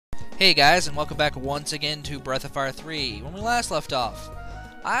Hey guys, and welcome back once again to Breath of Fire 3. When we last left off,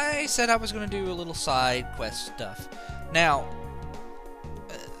 I said I was going to do a little side quest stuff. Now,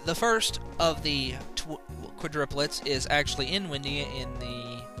 the first of the quadruplets is actually in Windia in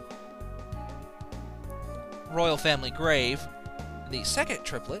the royal family grave. The second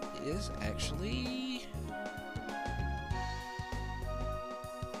triplet is actually...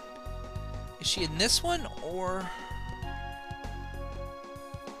 Is she in this one, or...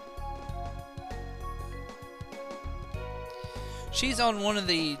 She's on one of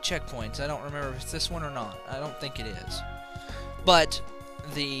the checkpoints. I don't remember if it's this one or not. I don't think it is. But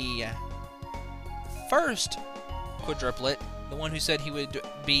the first quadruplet, the one who said he would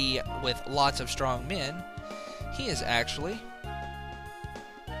be with lots of strong men, he is actually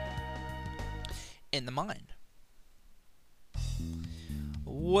in the mine.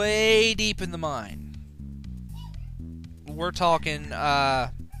 Way deep in the mine. We're talking,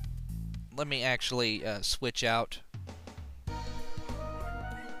 let me actually switch out.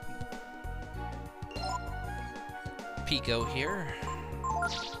 Peco here.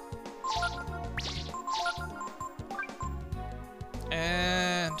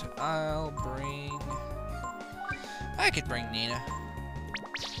 And I'll bring... I could bring Nina.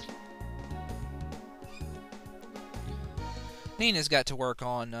 Nina's got to work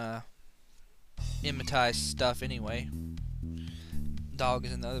on Immatized stuff anyway. Dog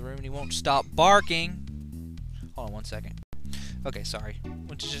is in the other room and he won't stop barking. Hold on one second. Okay, sorry.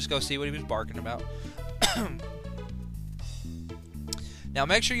 Went to just go see what he was barking about. Now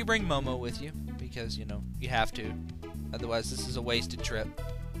make sure you bring Momo with you, because, you know, you have to. Otherwise this is a wasted trip.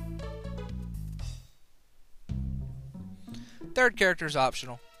 Third character is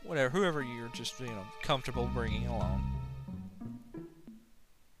optional. Whatever, whoever you're just, you know, comfortable bringing along.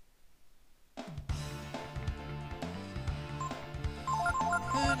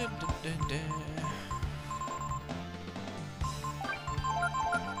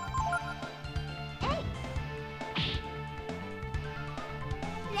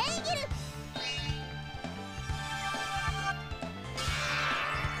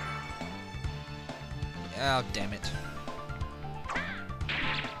 Oh, damn it.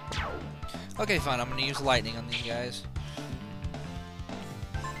 Okay, fine. I'm gonna use lightning on these guys.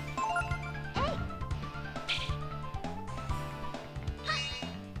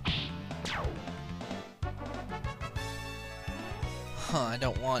 I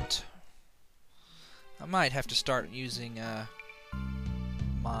don't want... I might have to start using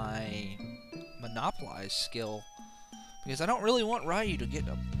my Monopolize skill, because I don't really want Ryu to get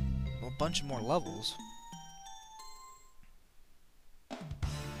a bunch of more levels.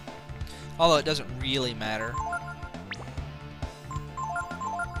 Although it doesn't really matter.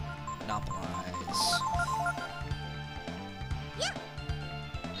 Monopolize. Yeah.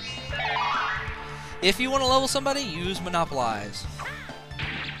 If you want to level somebody, use Monopolize.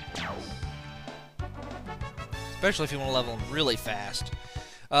 Especially if you want to level them really fast.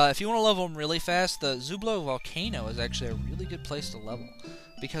 If you want to level them really fast, the Zublo Volcano is actually a really good place to level.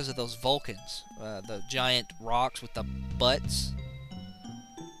 Because of those Vulcans. The giant rocks with the butts.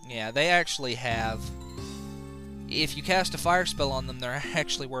 Yeah, they actually have... If you cast a fire spell on them, they're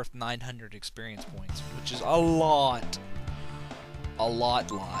actually worth 900 experience points. Which is a lot. A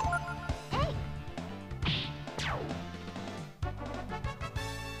lot.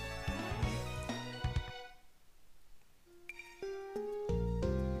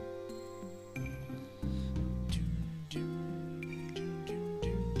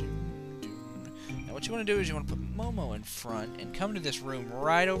 What you want to do is you want to put Momo in front and come to this room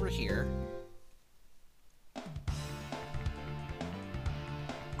right over here.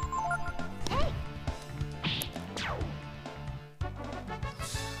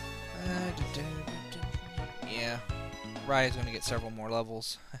 Yeah, Ryu's going to get several more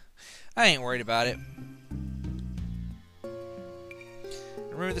levels. I ain't worried about it.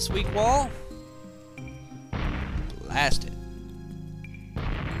 Remember this weak wall? Blast it.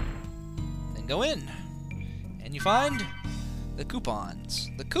 Go in, and you find the coupons.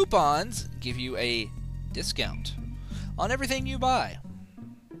 The coupons give you a discount on everything you buy.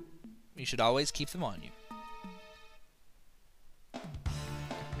 You should always keep them on you.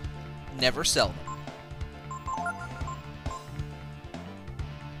 Never sell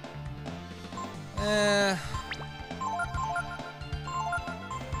them.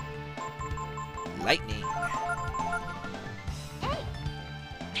 Lightning.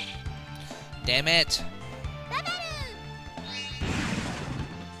 Damn it!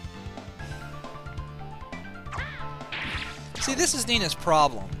 See, this is Nina's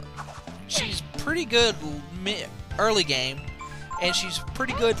problem. She's pretty good early game, And she's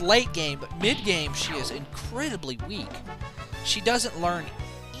pretty good late game, but mid game she is incredibly weak. She doesn't learn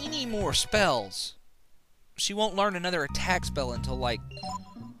any more spells. She won't learn another attack spell until like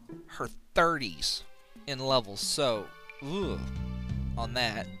her 30s in levels. So, on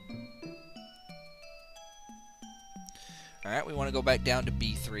that. Alright, we want to go back down to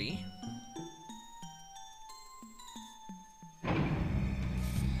B3.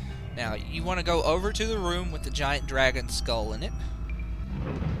 Now, you want to go over to the room with the giant dragon skull in it.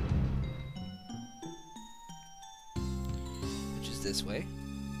 Which is this way.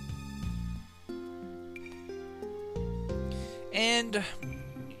 And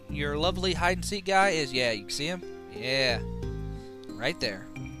your lovely hide-and-seek guy is, yeah, you can see him? Yeah, right there.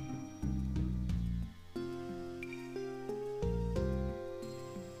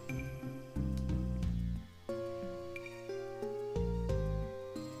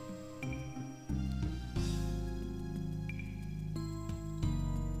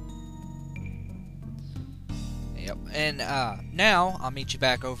 Yep, and now I'll meet you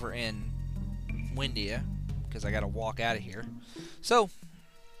back over in Windia, because I gotta walk out of here. So,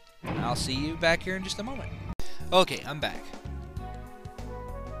 I'll see you back here in just a moment. Okay, I'm back.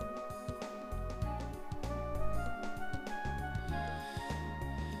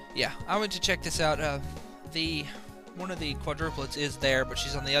 Yeah, I went to check this out. One of the quadruplets is there, but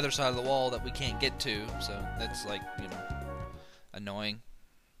she's on the other side of the wall that we can't get to, so that's like, you know, annoying.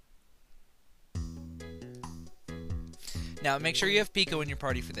 Now, make sure you have Peco in your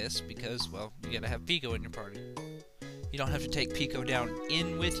party for this, because, well, you gotta have Peco in your party. You don't have to take Peco down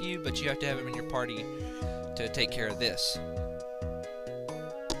in with you, but you have to have him in your party to take care of this.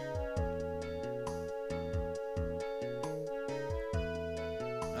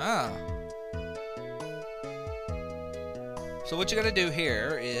 Ah. So what you gotta do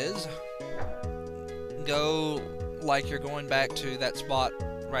here is go like you're going back to that spot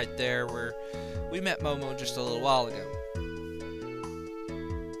right there where we met Momo just a little while ago.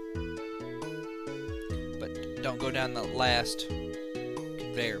 Don't go down the last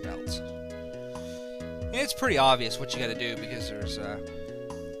conveyor belts. And it's pretty obvious what you gotta do because there's a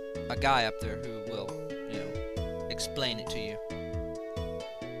guy up there who will, you know, explain it to you.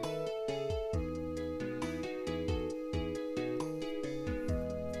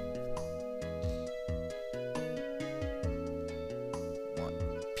 Want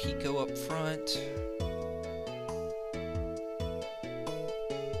Peco up front.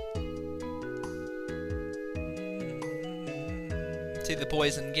 See the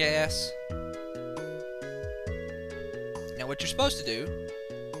poison gas. Now what you're supposed to do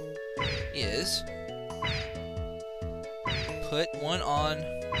is put one on,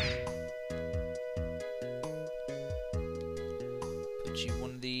 put you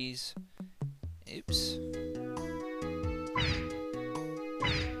one of these, oops,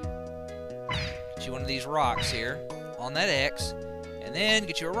 get you one of these rocks here on that X, and then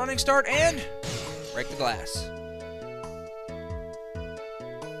get you a running start and break the glass.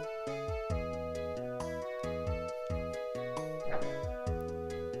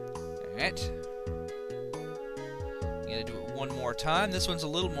 Alright. You gotta do it one more time. This one's a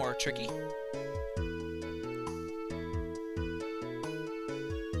little more tricky.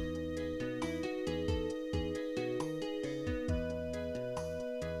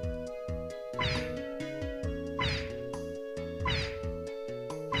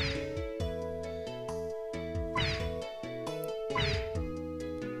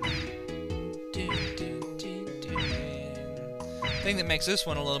 The thing that makes this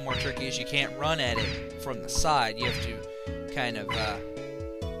one a little more tricky is you can't run at it from the side. You have to kind of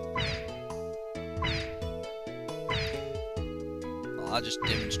well, I'll just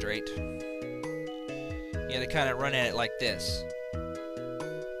demonstrate. You gotta kind of run at it like this.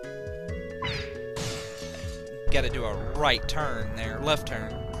 Gotta do a right turn there, left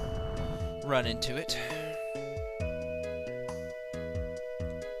turn. Run into it.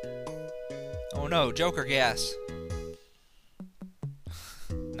 Oh no, Joker gas.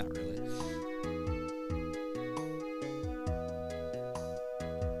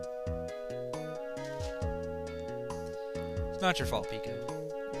 Not your fault, Peco.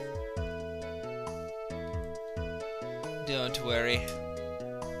 Don't worry.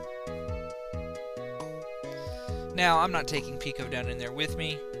 Now, I'm not taking Peco down in there with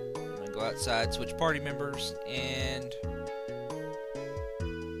me. I'm gonna go outside, switch party members, and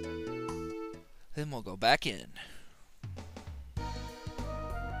then we'll go back in.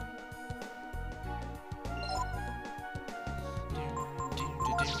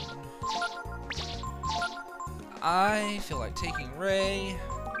 I feel like taking Ray.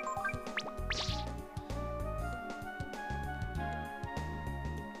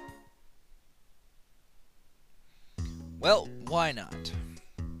 Well, why not?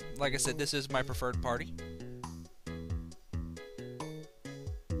 Like I said, this is my preferred party.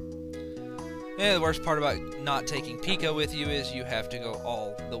 And the worst part about not taking Peco with you is you have to go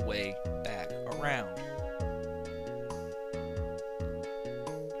all the way back around.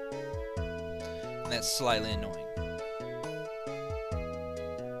 And that's slightly annoying.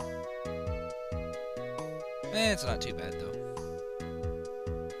 It's not too bad, though.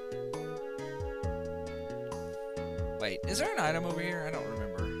 Wait, is there an item over here? I don't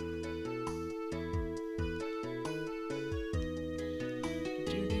remember.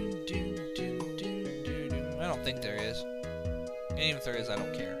 I don't think there is. And even if there is, I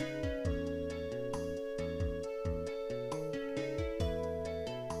don't care.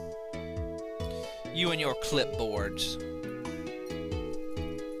 You and your clipboards.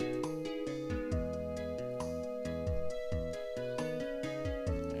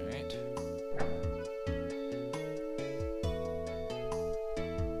 Alright.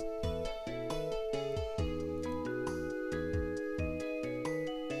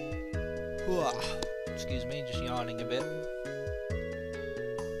 Excuse me, just yawning a bit.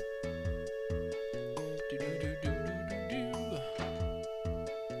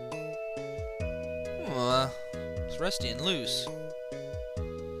 It's rusty and loose.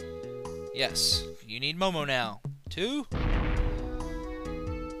 Yes, you need Momo now. 2.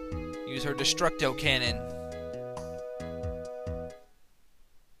 Use her Destructo Cannon.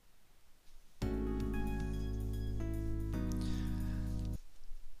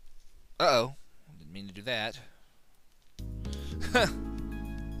 Uh-oh. Didn't mean to do that.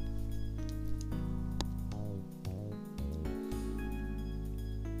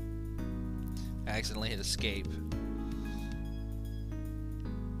 I accidentally hit escape.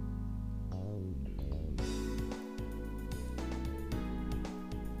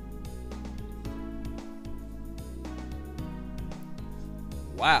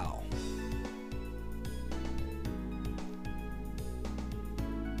 Wow.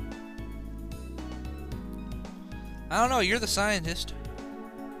 I don't know, you're the scientist.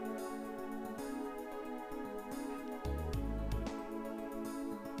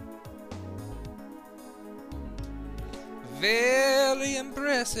 Very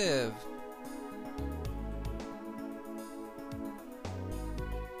impressive.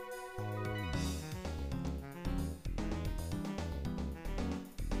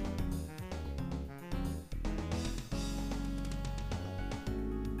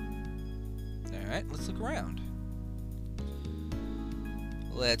 Alright, let's look around.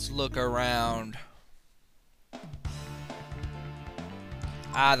 Let's look around.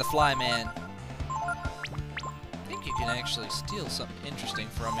 Ah, the Flyman. I think you can actually steal something interesting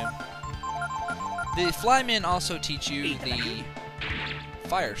from him. The Flymen also teach you the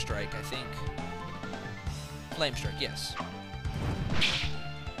Fire Strike, I think. Flame Strike, yes.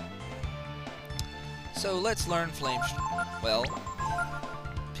 So let's learn Flame Strike. Well,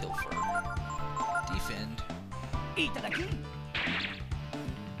 Pilfer. Defend.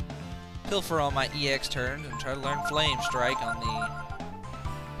 Pilfer on my EX turns and try to learn Flame Strike on the...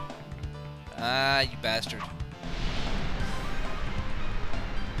 Ah, you bastard.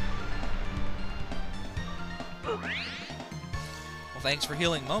 Well, thanks for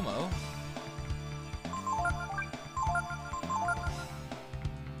healing Momo.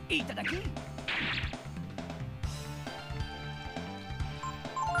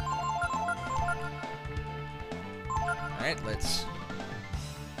 Alright, let's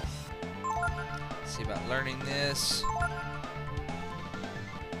see about learning this.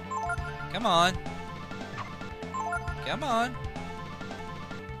 Come on. Come on.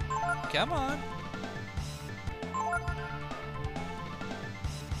 Come on.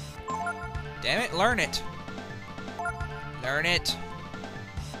 Damn it, learn it. Learn it.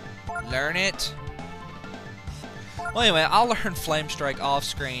 Learn it. Well, anyway, I'll learn Flame Strike off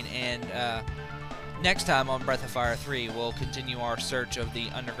screen, and next time on Breath of Fire 3, we'll continue our search of the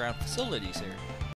underground facilities here.